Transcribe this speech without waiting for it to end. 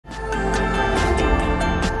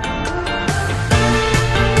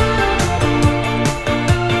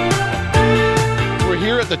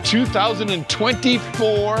the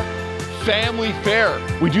 2024 Family Fair.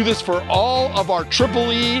 We do this for all of our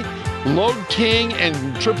Triple E, Load King,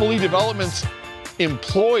 and Triple E Developments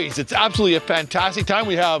employees. It's absolutely a fantastic time.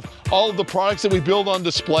 We have all of the products that we build on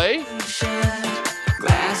display.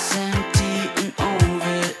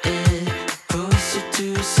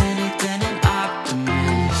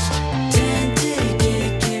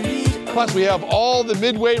 Plus, we have all the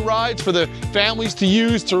midway rides for the families to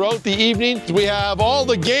use throughout the evening. We have all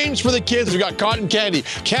the games for the kids. We've got cotton candy,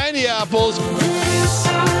 candy apples.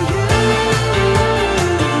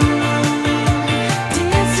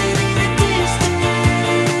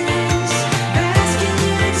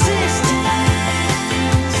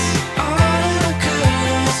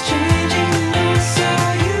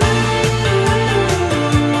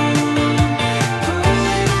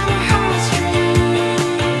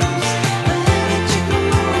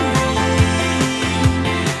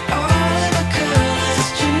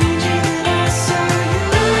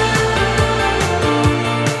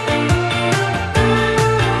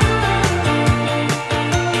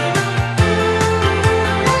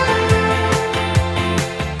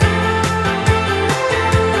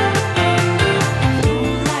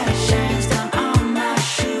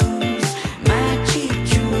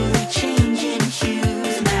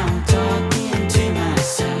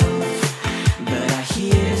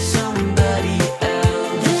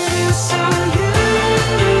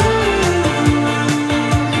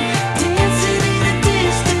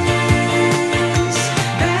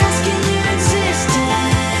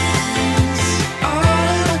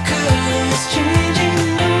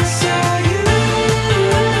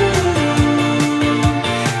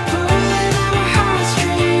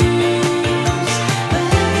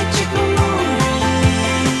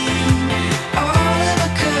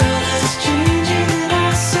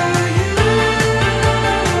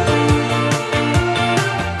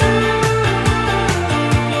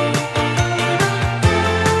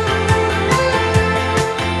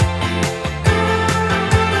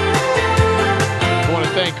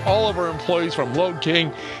 Thank all of our employees from Load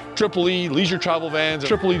King, Triple E, Leisure Travel Vans, and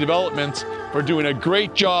Triple E Developments for doing a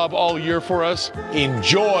great job all year for us.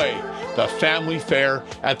 Enjoy the Family Fair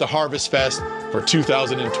at the Harvest Fest for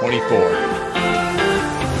 2024.